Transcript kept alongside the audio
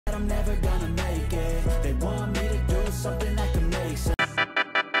I'm never gonna make it. They want me to do something that can make sense.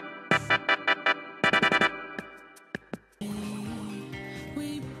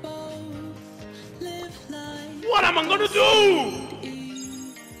 We both live life. What am I gonna do?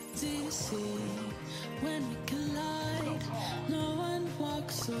 Easy to see when we collide. No one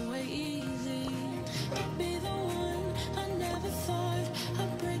walks away easy. You'd be the one I never thought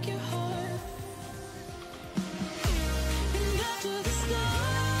I'd break your heart. And after the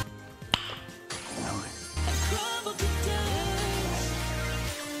storm, I crumble to dust.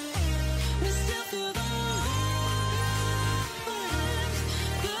 We still feel the warmth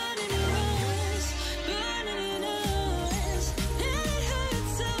burning in us, burning in us. And it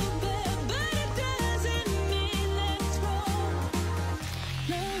hurts so bad, but it doesn't mean that it's wrong.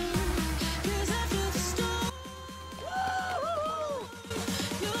 No, 'cause after the storm,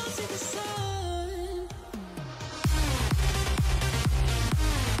 you'll see the sun.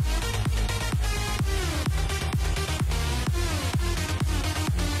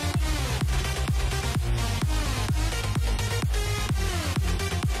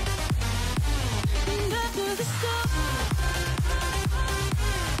 And after the storm,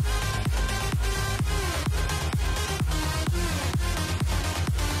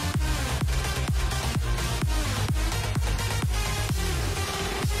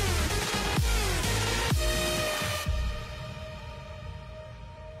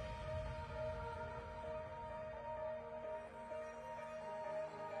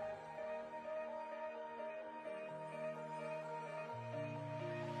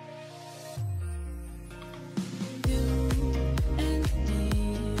 you and me,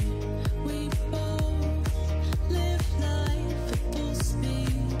 we both live life at full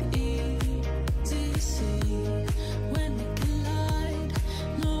speed. Easy to see when we collide.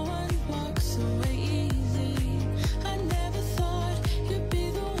 No one walks away easy. I never thought you'd be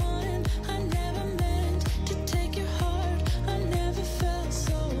the one. I never meant to take your heart. I never felt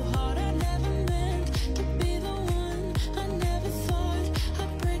so hard. I never meant to be the one. I never thought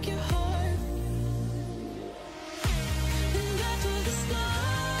I'd break your heart. And after the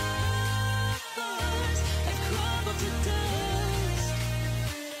stars have crumbled to dust,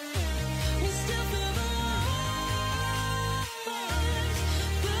 we still feel the warmth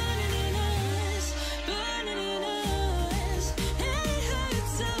burning in us, burning in us. And it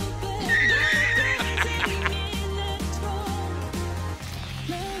hurts so bad, but it doesn't mean that it's wrong.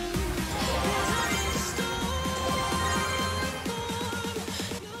 No, 'cause after the storm,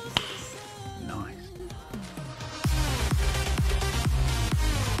 you'll see the sun. Nice.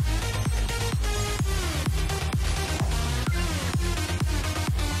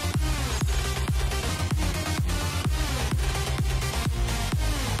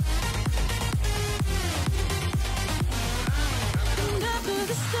 And after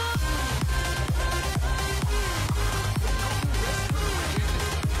the storm,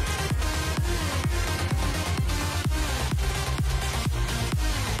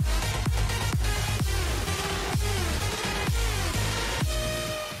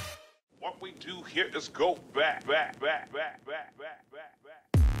 What we do here is go back.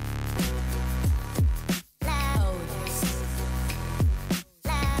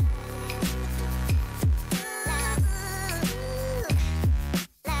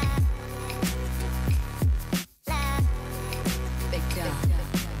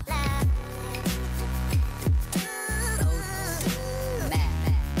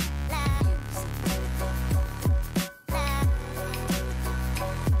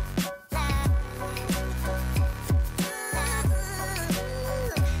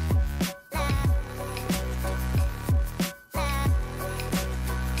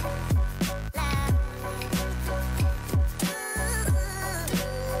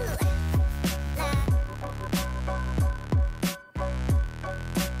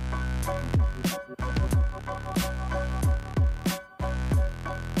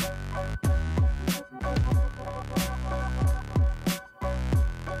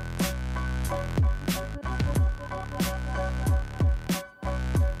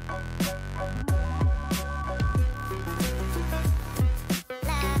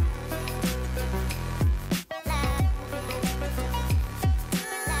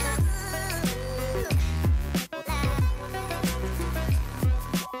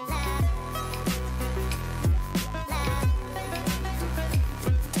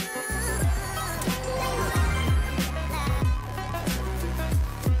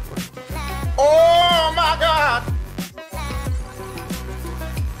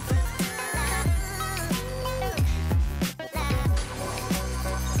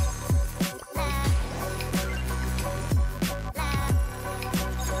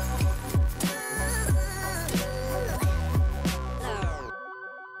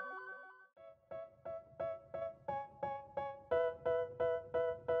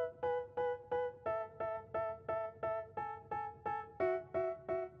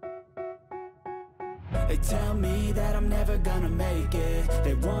 They tell me that I'm never gonna make it.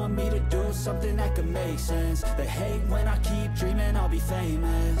 They want me to do something that could make sense. They hate when I keep dreaming I'll be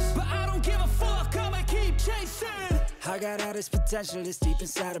famous, but I don't give a fuck, I'ma keep chasing. I got all this potential that's deep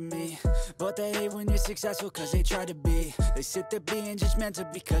inside of me, but they hate when you're successful cause they try to be. They sit there being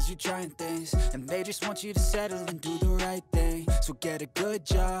judgmental because you're trying things, and they just want you to settle and do the right thing. So get a good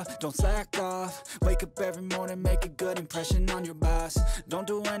job, don't slack off. Wake up every morning, make a good impression on your boss. Don't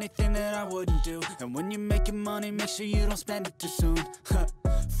do anything that I wouldn't do, and when you're making money, make sure you don't spend it too soon.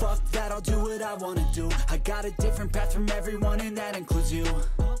 Fuck that, I'll do what I wanna do. I got a different path from everyone, and that includes you.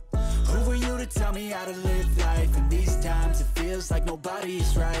 Who are you to tell me how to live life? In these times it feels like nobody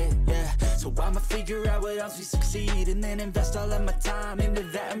is right, yeah. So I'ma figure out what else we succeed, and then invest all of my time into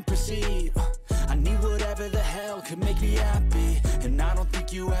that and proceed. I need whatever the hell could make me happy, and I don't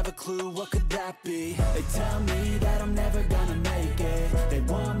think you have a clue what could that be. They tell me that I'm never gonna make it. They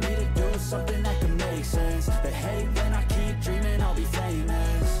want me to do something that could make sense. They hate when I keep dreaming I'll be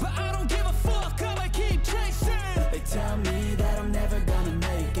famous, but I don't give a fuck, I'ma keep chasing. They tell me that I'm never gonna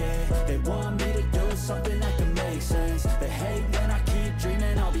make it. They want me to do something that can make sense. They hate when I keep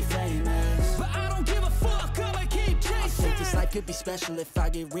dreaming I'll be famous, but I don't give a fuck, I'ma keep chasing. I think this life could be special if I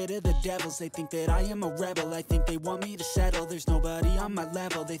get rid of the devils. They think that I am a rebel, I think they want me to settle. There's nobody on my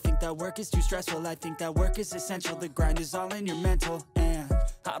level, they think that work is too stressful. I think that work is essential, the grind is all in your mental. And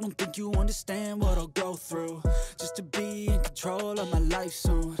I don't think you understand what I'll go through just to be in control of my life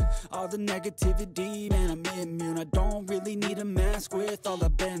soon. All the negativity, man, I'm immune. I don't really need a mask with all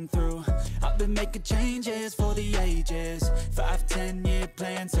I've been through. I've been making changes for the ages. 5-10 year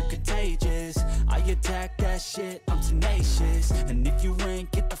plans are contagious. I attack that shit, I'm tenacious. And if you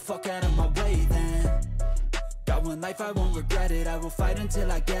ain't, get the fuck out of my way then. Got one life, I won't regret it. I will fight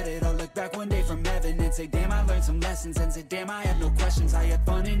until I get it. I'll look back one day from heaven and say, damn, I learned some lessons. And say, damn, I have no questions. I had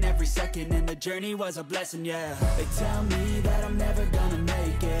fun in every second, and the journey was a blessing, yeah. They tell me that I'm never gonna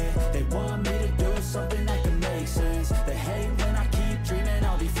make it. They want me to do something that can make sense. They hate when I keep dreaming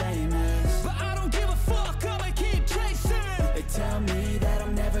I'll be famous, but I don't give a fuck, I'ma keep chasing. They tell me that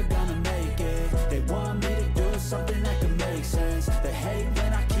I'm never gonna make it. They want me to do something that can make sense. They hate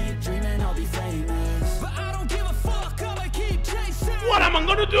when I keep dreaming I'll be famous, but I don't give a fuck, I'ma keep chasing. What am I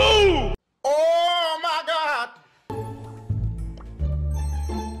gonna do?